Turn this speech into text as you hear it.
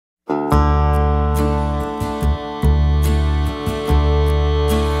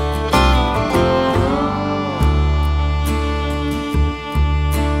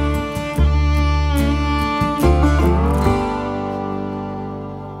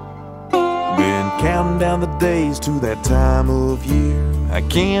counting down the days to that time of year. I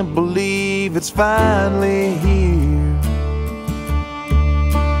can't believe it's finally here.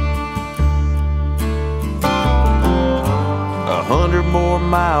 100 more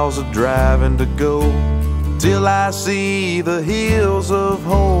miles of driving to go till I see the hills of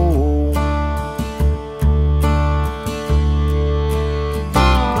home.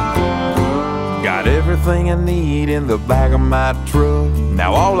 Got everything I need in the back of my truck.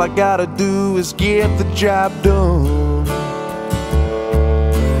 Now all I gotta do is get the job done.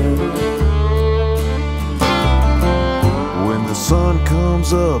 When the sun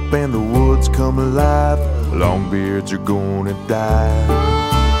comes up and the woods come alive, Longbeards are gonna die.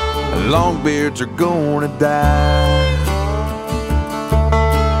 Longbeards are gonna die.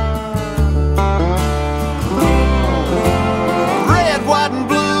 Red, white, and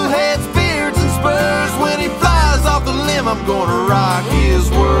blue heads, beards, and spurs. When he flies off the limb, I'm gonna rock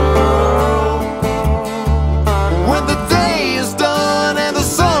his world. When the day is done and the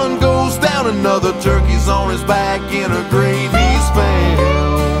sun goes down, another turkey's on his back in a grave he's found.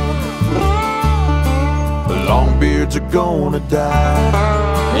 Longbeards are gonna die.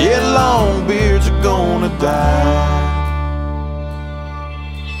 Yeah, Longbeards are gonna die.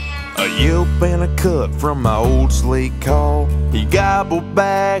 A yelp and a cut from my old slate call. He gobbled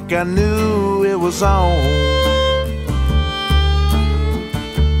back, I knew it was on.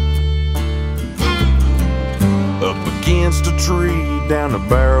 Up against a tree, down the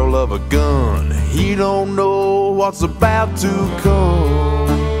barrel of a gun. He don't know what's about to come.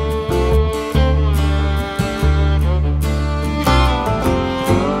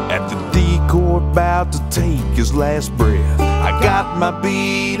 About to take his last breath, I got my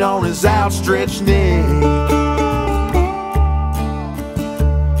bead on his outstretched neck.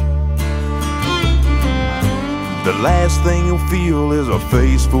 The last thing you'll feel is a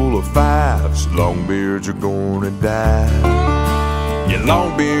face full of fives. Longbeards are gonna die. Yeah,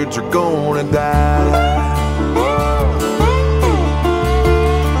 Longbeards are gonna die.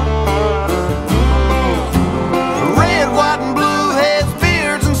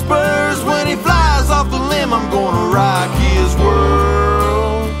 I'm gonna rock his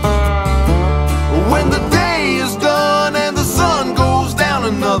world. When the day is done and the sun goes down,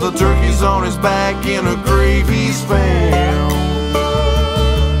 another turkey's on his back in a grave he's found.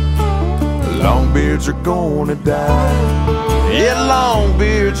 Longbeards are gonna die. Yeah,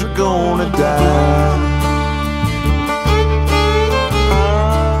 Longbeards are gonna die.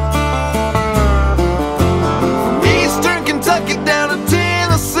 Eastern Kentucky down to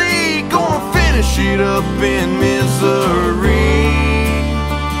Tennessee, gonna finish it up in Missouri.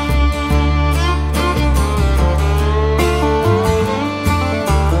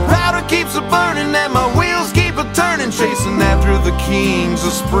 Powder keeps a burning and my wheels keep a turning, chasing after the kings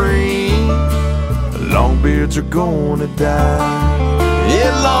of spring. Longbeards are gonna die.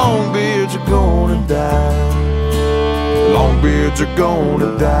 Yeah, Longbeards are gonna die. Longbeards are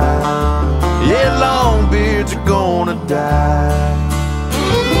gonna die. Yeah, Longbeards are gonna die.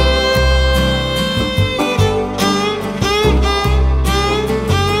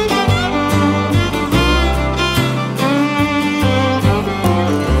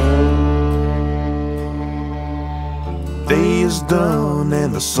 Day is done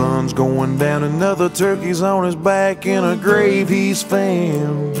and the sun's going down, another turkey's on his back in a grave he's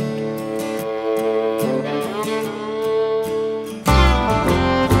found.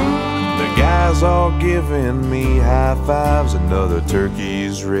 The guys all giving me high fives, another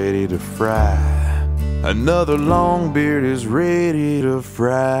turkey's ready to fry. Another Longbeard is ready to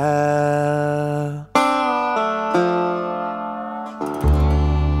fry.